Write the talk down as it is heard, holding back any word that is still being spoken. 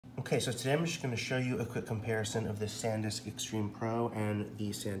Okay, so today I'm just going to show you a quick comparison of the SanDisk Extreme Pro and the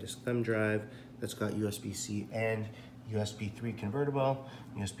SanDisk thumb drive that's got USB-C and USB 3 convertible,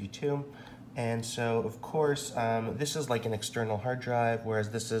 USB 2. And so, of course, this is like an external hard drive, whereas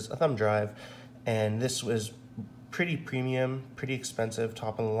this is a thumb drive. And this was pretty premium, pretty expensive,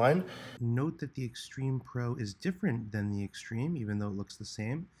 top of the line. Note that the Extreme Pro is different than the Extreme, even though it looks the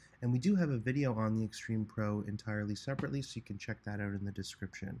same. And we do have a video on the Extreme Pro entirely separately, so you can check that out in the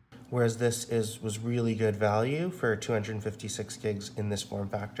description. Whereas this was really good value for 256 gigs in this form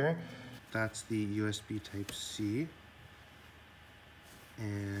factor. That's the USB Type-C.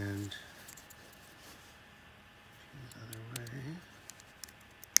 And the other way.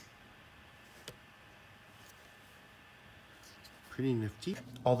 Pretty nifty.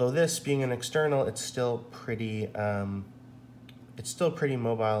 Although this being an external, it's still pretty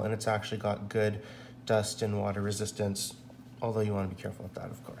mobile, and it's actually got good dust and water resistance. Although you want to be careful with that,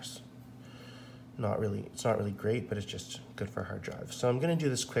 of course. It's not really great, but it's just good for a hard drive. So I'm going to do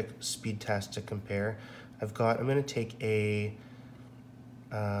this quick speed test to compare. I'm going to take a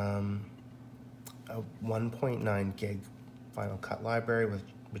 1.9 gig Final Cut library,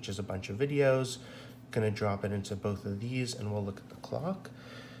 which is a bunch of videos. Going to drop it into both of these, and we'll look at the clock.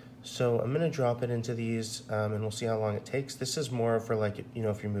 So I'm going to drop it into these, and we'll see how long it takes. This is more for, like, you know,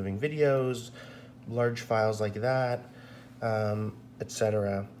 if you're moving videos, large files like that,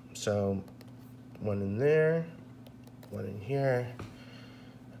 etc. So one in there, one in here,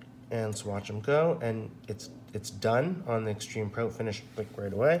 and let's watch them go. And it's done on the Extreme Pro, finished like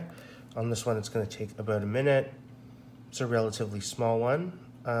right away. On this one, it's going to take about a minute. It's a relatively small one,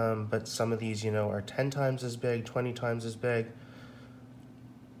 but some of these, you know, are 10 times as big, 20 times as big.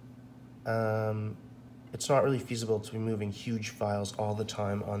 It's not really feasible to be moving huge files all the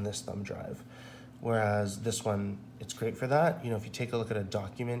time on this thumb drive. Whereas this one, it's great for that. You know, if you take a look at a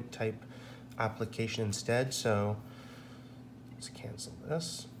document type application instead, so let's cancel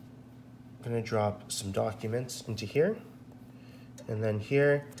this. I'm gonna drop some documents into here. And then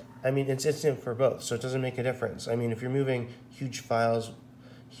here, I mean, it's instant for both, so it doesn't make a difference. I mean, if you're moving huge files,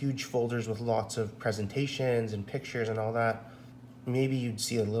 huge folders with lots of presentations and pictures and all that, maybe you'd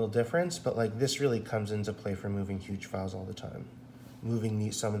see a little difference, but like this really comes into play for moving huge files all the time.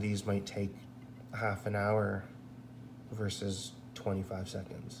 Moving some of these might take half an hour versus 25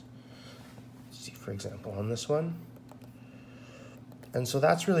 seconds. See, for example, on this one. And so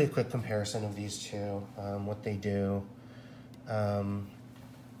that's really a quick comparison of these two, what they do.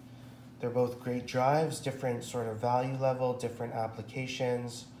 They're both great drives, different sort of value level, different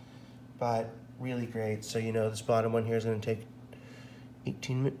applications, but really great. So, you know, this bottom one here is going to take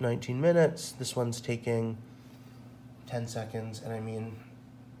 19 minutes. This one's taking 10 seconds, and I mean,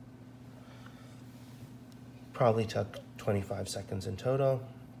 probably took 25 seconds in total.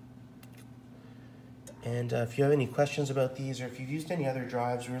 And if you have any questions about these, or if you've used any other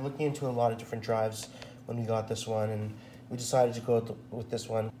drives, we were looking into a lot of different drives when we got this one, and we decided to go with this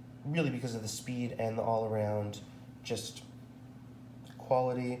one, really because of the speed and the all-around just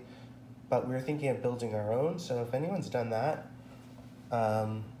quality. But we were thinking of building our own, so if anyone's done that,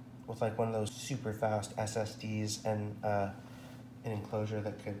 with like one of those super fast SSDs and an enclosure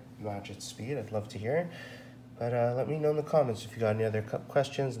that could match its speed, I'd love to hear. But let me know in the comments if you got any other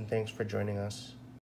questions, and thanks for joining us.